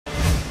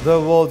The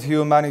World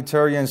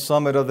Humanitarian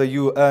Summit of the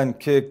UN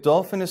kicked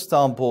off in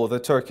Istanbul, the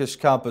Turkish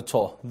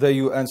capital. The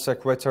UN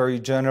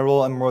Secretary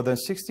General and more than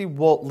 60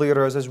 world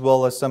leaders as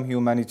well as some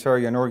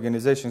humanitarian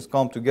organizations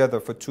come together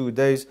for 2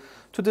 days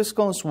to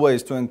discuss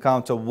ways to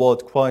encounter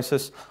world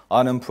crisis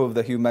and improve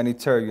the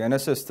humanitarian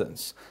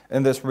assistance.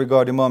 In this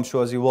regard, Imam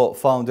Shirazi World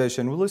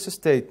Foundation released a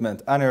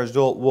statement and urged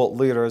all world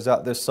leaders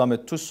at this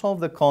summit to solve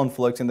the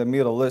conflicts in the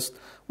Middle East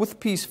with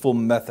peaceful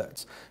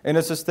methods. In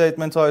its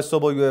statement,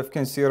 ISWF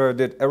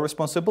considered it a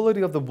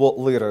responsibility of the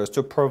world leaders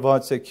to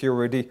provide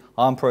security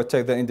and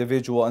protect the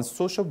individual and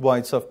social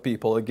rights of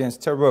people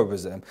against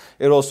terrorism.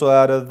 It also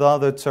added that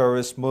the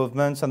terrorist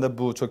movements and the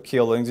brutal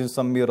killings in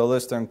some Middle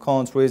Eastern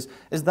countries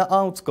is the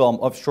outcome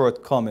of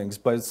shortcomings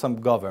by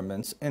some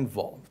governments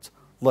involved.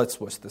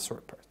 Let's watch this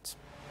report.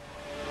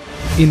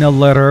 In a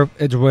letter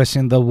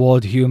addressing the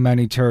World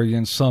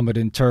Humanitarian Summit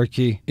in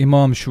Turkey,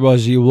 Imam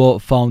Shirazi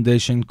World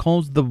Foundation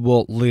calls the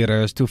world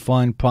leaders to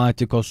find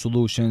practical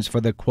solutions for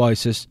the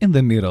crisis in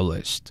the Middle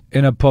East.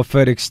 In a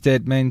prophetic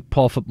statement,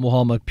 Prophet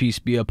Muhammad, peace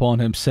be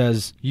upon him,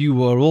 says,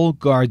 "You are all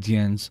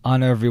guardians,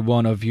 and every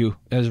one of you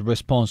is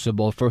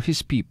responsible for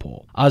his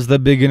people." As the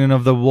beginning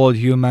of the World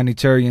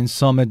Humanitarian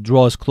Summit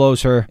draws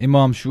closer,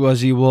 Imam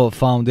Shirazi World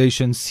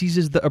Foundation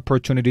seizes the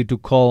opportunity to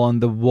call on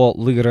the world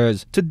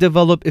leaders to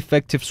develop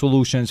effective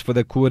solutions for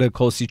the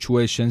critical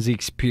situations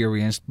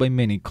experienced by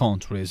many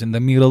countries in the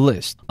Middle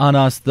East, and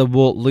ask the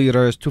world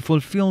leaders to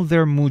fulfill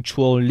their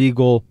mutual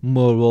legal,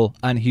 moral,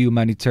 and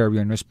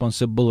humanitarian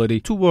responsibility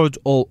towards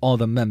all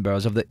other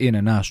members of the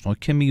international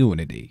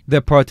community.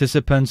 The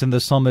participants in the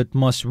summit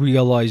must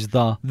realize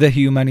that the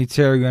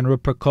humanitarian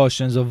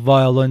repercussions of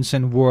violence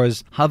and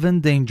wars have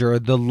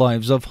endangered the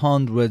lives of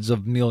hundreds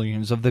of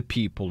millions of the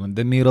people in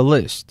the Middle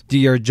East.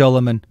 Dear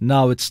gentlemen,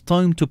 now it's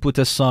time to put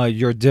aside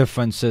your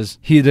differences,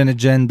 hidden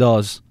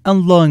agendas,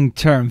 and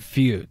long-term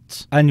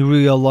feuds, and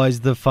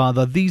realize the fact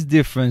that these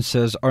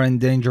differences are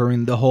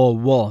endangering the whole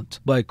world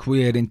by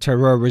creating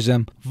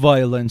terrorism,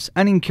 violence,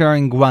 and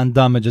incurring grand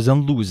damages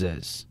and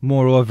losses.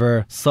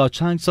 Moreover,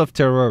 such acts of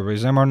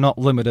terrorism are not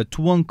limited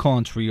to one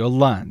country or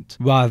land.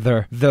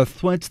 Rather, their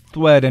threats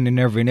threaten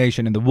every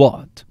nation in the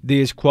world.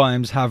 These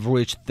crimes have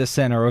reached the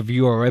center of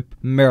Europe,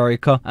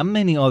 America, and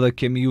many other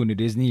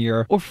communities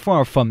near or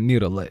far from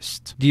Middle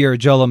East. Dear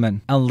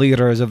gentlemen and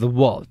leaders of the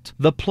world,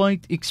 the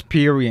plight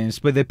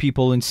experienced by the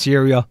people in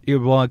Syria,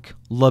 Iraq,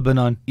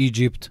 Lebanon,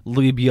 Egypt,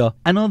 Libya,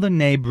 and other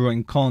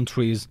neighboring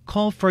countries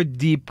call for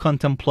deep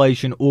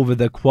contemplation over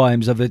the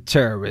crimes of the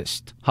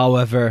terrorists.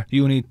 However,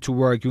 you need to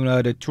work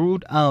united to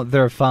root out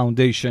their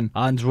foundation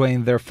and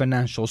drain their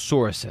financial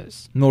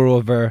sources.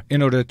 Moreover,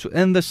 in order to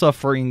end the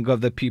suffering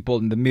of the people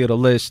in the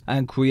Middle East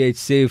and create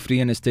safety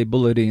and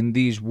stability in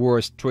these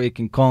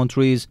war-stricken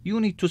countries, you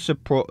need to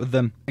support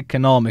them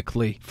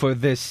economically. For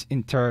this,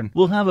 in turn,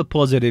 will have a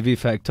positive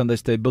effect on the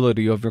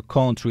stability of your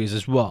countries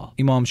as well.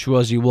 Imam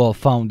Shirazi World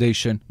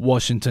Foundation,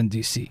 Washington,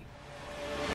 D.C.